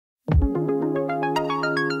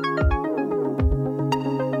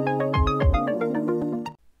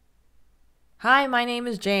Hi, my name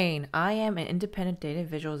is Jane. I am an independent data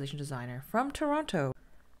visualization designer from Toronto.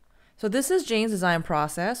 So this is Jane's design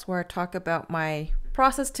process where I talk about my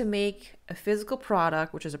process to make a physical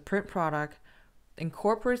product, which is a print product,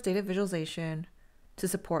 incorporates data visualization to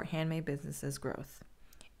support handmade businesses growth.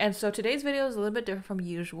 And so today's video is a little bit different from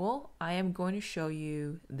usual. I am going to show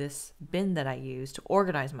you this bin that I use to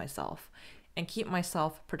organize myself and keep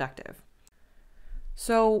myself productive.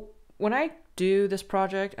 So when I do this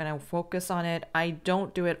project and I focus on it, I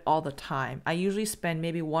don't do it all the time. I usually spend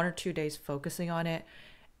maybe 1 or 2 days focusing on it.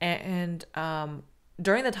 And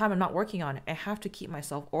during the time I'm not working on it, I have to keep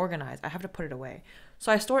myself organized. I have to put it away.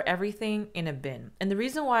 So I store everything in a bin. And the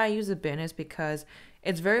reason why I use a bin is because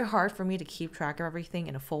it's very hard for me to keep track of everything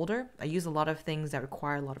in a folder. I use a lot of things that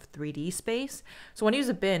require a lot of 3D space. So when I use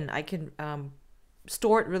a bin, I can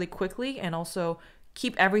store it really quickly and also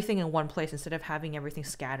keep everything in one place instead of having everything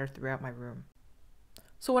scattered throughout my room.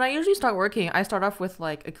 So when I usually start working, I start off with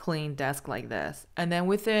like a clean desk like this. And then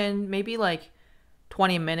within maybe like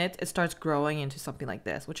 20 minutes, it starts growing into something like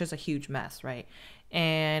this, which is a huge mess, right?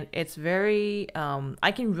 And it's very,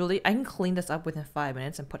 I can clean this up within 5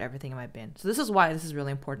 minutes and put everything in my bin. So this is why this is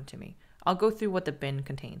really important to me. I'll go through what the bin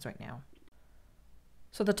contains right now.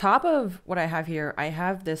 So the top of what I have here, I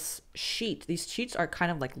have this sheet. These sheets are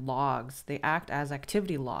kind of like logs. They act as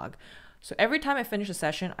activity log. So every time I finish a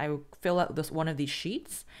session, I fill out one of these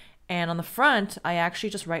sheets. And on the front, I actually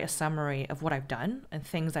just write a summary of what I've done and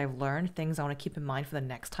things I've learned, things I want to keep in mind for the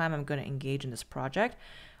next time I'm going to engage in this project.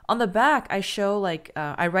 On the back, I show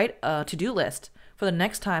I write a to-do list for the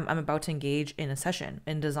next time I'm about to engage in a session,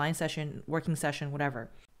 in design session, working session, whatever.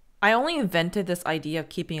 I only invented this idea of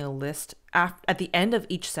keeping a list at the end of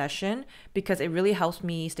each session because it really helps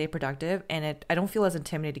me stay productive and I don't feel as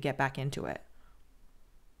intimidated to get back into it.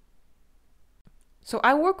 So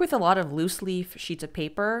I work with a lot of loose leaf sheets of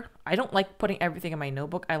paper. I don't like putting everything in my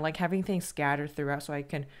notebook. I like having things scattered throughout so I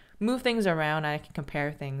can move things around and I can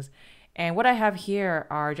compare things. And what I have here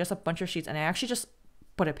are just a bunch of sheets, and I actually just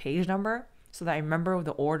put a page number so that I remember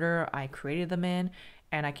the order I created them in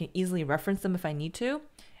and I can easily reference them if I need to.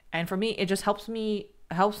 And for me, it just helps me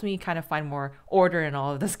kind of find more order in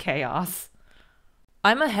all of this chaos.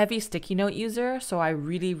 I'm a heavy sticky note user, so I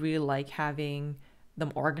really like having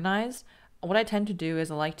them organized. What I tend to do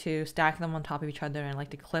is I like to stack them on top of each other and I like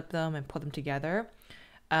to clip them and put them together.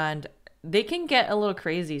 And they can get a little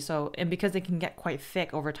crazy, and because they can get quite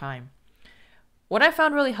thick over time. What I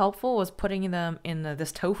found really helpful was putting them in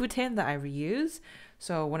this tofu tin that I reuse.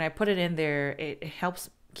 So when I put it in there, it helps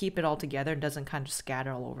keep it all together and doesn't kind of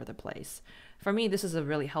scatter all over the place. For me, this is a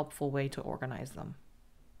really helpful way to organize them.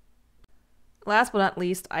 Last but not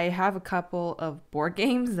least, I have a couple of board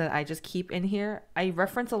games that I just keep in here. I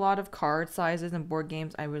reference a lot of card sizes and board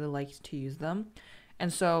games. I really like to use them.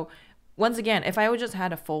 And so once again, if I would just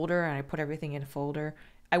had a folder and I put everything in a folder,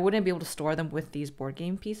 I wouldn't be able to store them with these board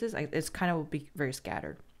game pieces. It's kind of would be very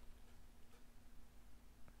scattered.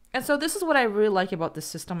 And so this is what I really like about the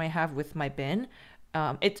system I have with my bin.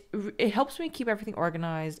 It helps me keep everything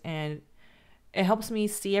organized and it helps me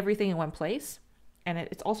see everything in one place. And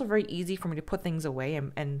it's also very easy for me to put things away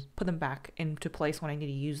and put them back into place when I need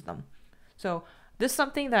to use them. So this is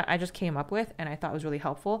something that I just came up with and I thought was really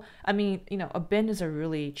helpful. I mean, a bin is a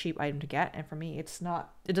really cheap item to get. And for me,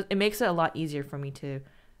 it makes it a lot easier for me to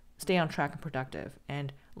stay on track and productive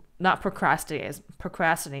and not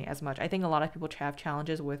procrastinate as much. I think a lot of people have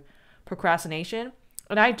challenges with procrastination,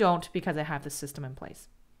 and I don't because I have this system in place.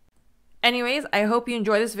 Anyways, I hope you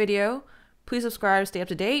enjoyed this video. Please subscribe to stay up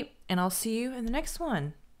to date, and I'll see you in the next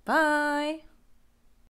one. Bye!